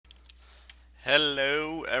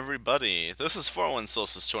Hello, everybody. This is 401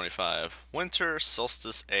 Solstice 25, Winter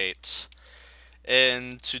Solstice 8,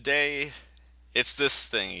 and today it's this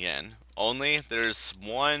thing again. Only there's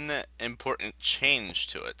one important change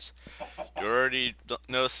to it. You're already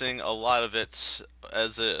noticing a lot of it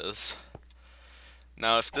as is.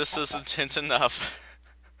 Now, if this isn't hint enough,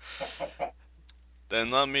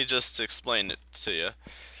 then let me just explain it to you.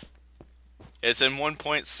 It's in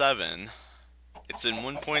 1.7. It's in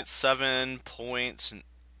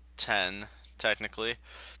 1.7.10, technically,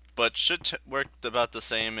 but should work about the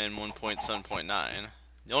same in 1.7.9.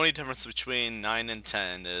 The only difference between 9 and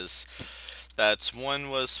 10 is that one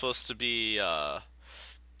was supposed to be, well,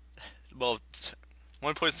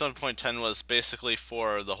 1.7.10 was basically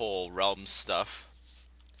for the whole realms stuff.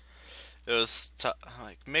 It was to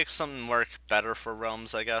like make something work better for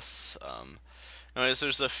realms, I guess. Anyways,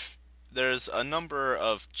 there's a number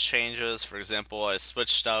of changes. For example, I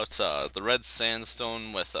switched out the red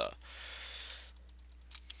sandstone with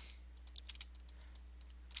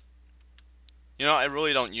I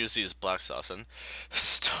really don't use these blocks often.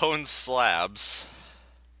 Stone slabs.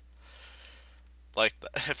 Like,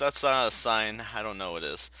 if that's not a sign, I don't know what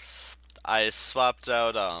is. I swapped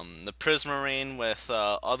out the prismarine with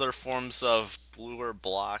other forms of bluer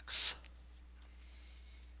blocks,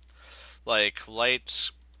 like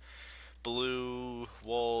light blue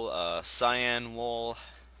wool, cyan wool.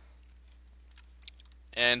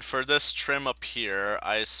 And for this trim up here,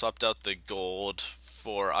 I swapped out the gold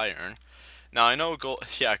for iron. Now I know gold,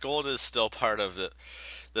 yeah, gold is still part of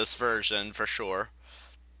this version for sure.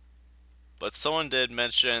 But someone did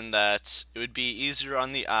mention that it would be easier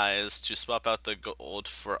on the eyes to swap out the gold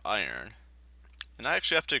for iron. And I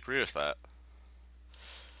actually have to agree with that.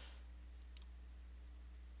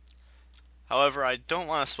 However, I don't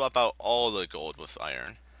want to swap out all the gold with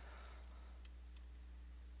iron.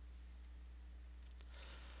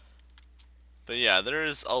 But yeah,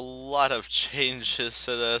 there's a lot of changes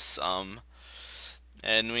to this,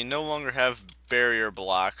 and we no longer have barrier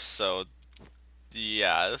blocks, so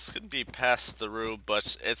yeah, this could be passed through,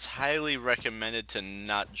 but it's highly recommended to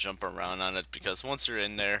not jump around on it because once you're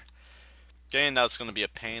in there, getting out's going to be a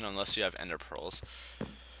pain unless you have ender pearls.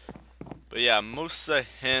 But yeah, most of the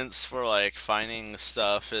hints for like finding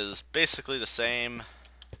stuff is basically the same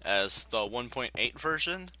as the 1.8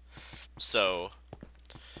 version. So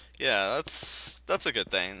yeah, that's a good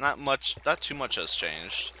thing. Not too much has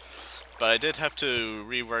changed. But I did have to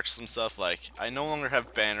rework some stuff. Like I no longer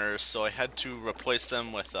have banners, so I had to replace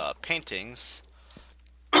them with paintings.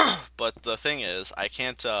 But the thing is, I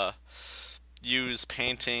can't use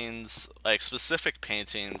paintings like specific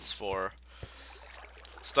paintings for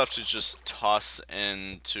stuff to just toss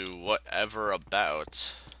into whatever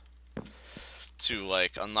about to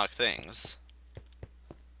like unlock things.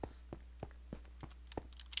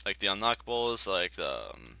 Like the unlockables, like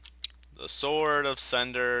the sword of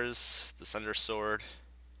Cenders, the Sender sword.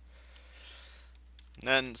 And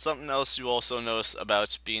then something else you also notice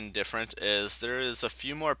about being different is there is a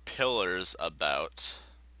few more pillars about.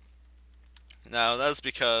 Now that's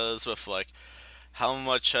because with like how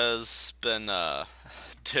much has been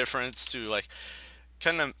difference to like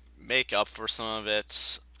kind of make up for some of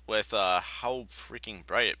it with how freaking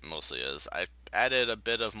bright it mostly is. I added a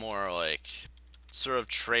bit of more like sort of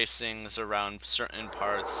tracings around certain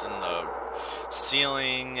parts in the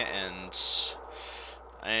ceiling, and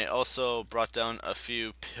I also brought down a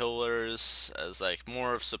few pillars as like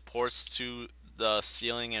more of supports to the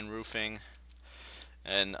ceiling and roofing,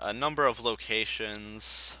 and a number of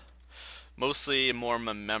locations, mostly more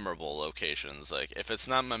memorable locations. Like if it's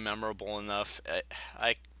not memorable enough,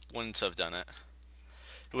 I wouldn't have done it.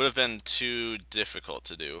 It would have been too difficult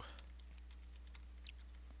to do.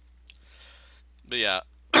 But yeah,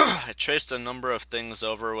 I traced a number of things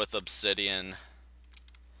over with obsidian,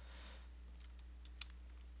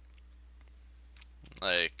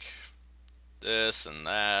 like this and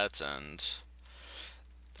that, and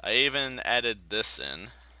I even added this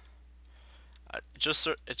in. It just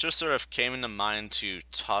sort of came into mind to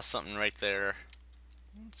toss something right there,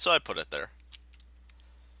 so I put it there.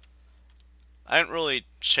 I didn't really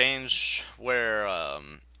change where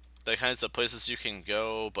the kinds of places you can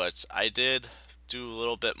go, but I did do a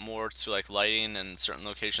little bit more to like lighting in certain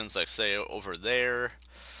locations, like say over there.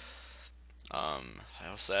 I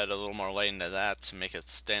also added a little more lighting to that to make it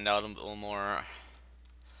stand out a little more.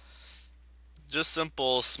 Just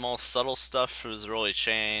simple, small, subtle stuff was really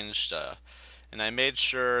changed, and I made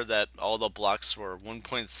sure that all the blocks were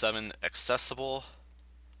 1.7 accessible.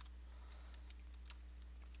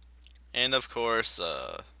 And of course,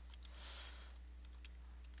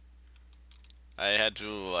 I had to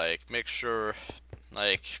like make sure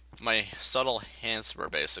like my subtle hints were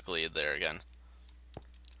basically there again,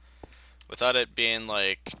 without it being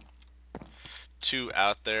like too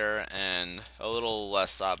out there and a little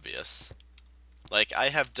less obvious. Like I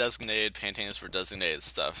have designated paintings for designated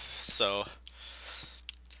stuff, so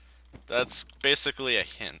that's basically a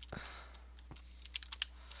hint.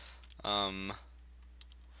 Um,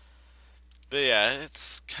 but yeah,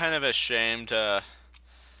 it's kind of a shame to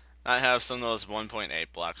not have some of those 1.8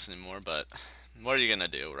 blocks anymore, but what are you gonna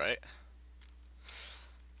do, right?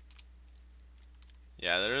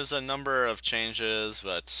 Yeah, there's a number of changes,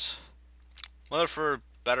 but whether for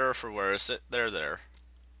better or for worse, they're there.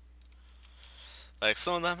 Like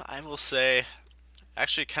some of them, I will say,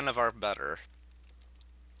 actually kind of are better.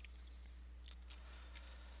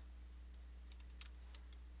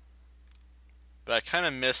 But I kind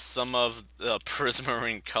of missed some of the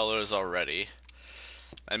prismarine colors already.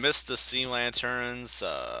 I missed the sea lanterns,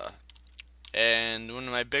 and one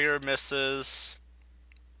of my bigger misses,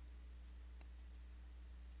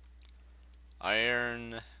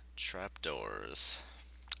 iron trapdoors.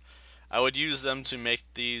 I would use them to make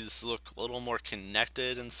these look a little more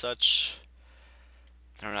connected and such.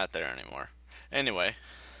 They're not there anymore. Anyway,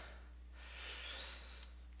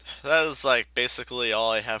 that is like basically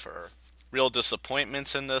all I have for real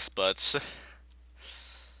disappointments in this, but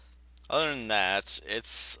other than that,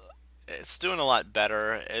 it's doing a lot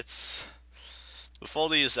better. It's with all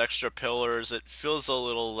these extra pillars, it feels a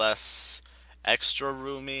little less extra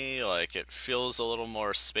roomy, like it feels a little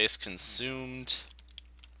more space consumed.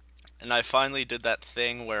 And I finally did that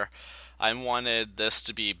thing where I wanted this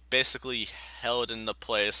to be basically held into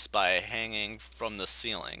place by hanging from the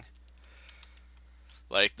ceiling.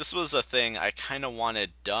 Like, this was a thing I kind of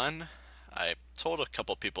wanted done. I told a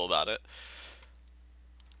couple people about it.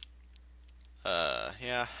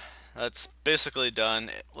 Yeah, that's basically done.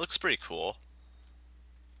 It looks pretty cool.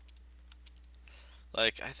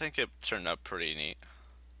 Like, I think it turned out pretty neat.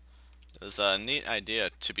 It was a neat idea,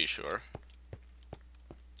 to be sure.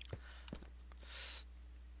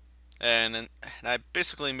 And I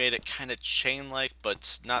basically made it kind of chain-like,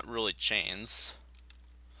 but not really chains.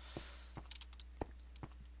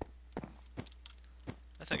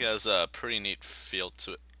 I think it has a pretty neat feel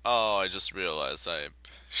to it. Oh, I just realized I...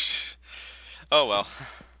 oh well.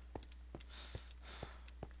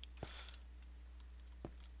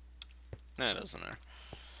 Nah, it doesn't matter.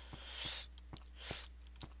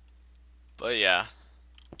 But yeah,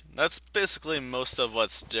 that's basically most of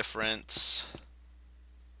what's different.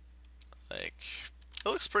 Like, it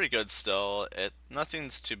looks pretty good still.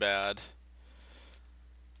 Nothing's too bad.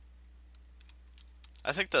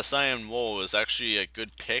 I think the cyan wool is actually a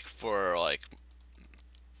good pick for like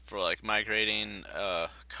migrating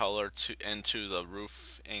color to into the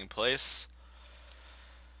roofing place.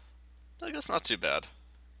 Like, it's not too bad.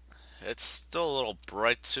 It's still a little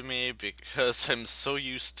bright to me because I'm so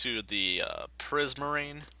used to the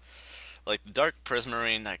prismarine. Like the dark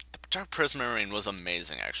prismarine was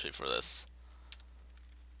amazing actually for this.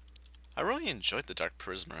 I really enjoyed the dark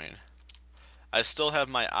prismarine. I still have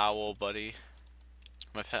my owl buddy,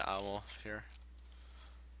 my pet owl here.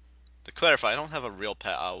 To clarify, I don't have a real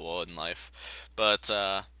pet owl in life, but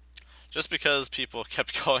just because people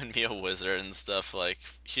kept calling me a wizard and stuff, like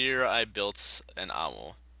here I built an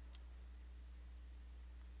owl.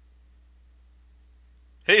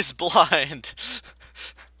 He's blind.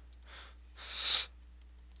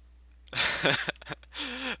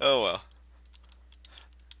 Oh well.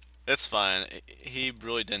 It's fine. He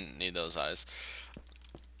really didn't need those eyes.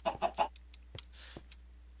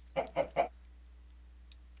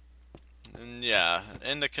 And yeah,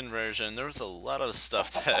 in the conversion, there was a lot of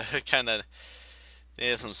stuff that kind of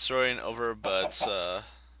needed some sorting over, but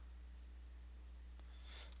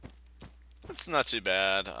it's not too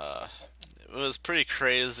bad. It was pretty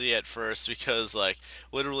crazy at first because, like,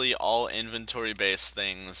 literally all inventory-based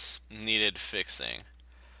things needed fixing.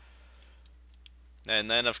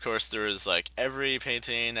 And then, of course, there was, like, every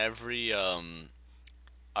painting, every,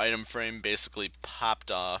 item frame basically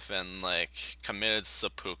popped off and, like, committed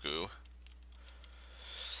seppuku.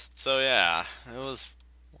 So, yeah, it was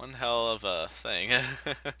one hell of a thing.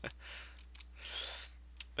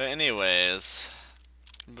 But anyways,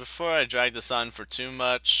 before I drag this on for too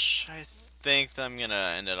much, I think that I'm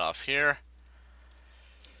gonna end it off here.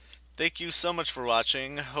 Thank you so much for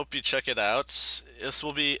watching. Hope you check it out. This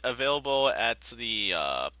will be available at the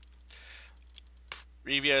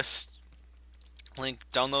previous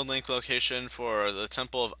download link location for the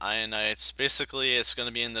Temple of Ianite. Basically, it's going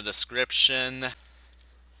to be in the description.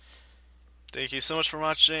 Thank you so much for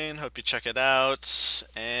watching. Hope you check it out.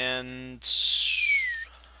 And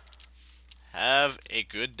Have a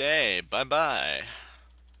good day. Bye bye.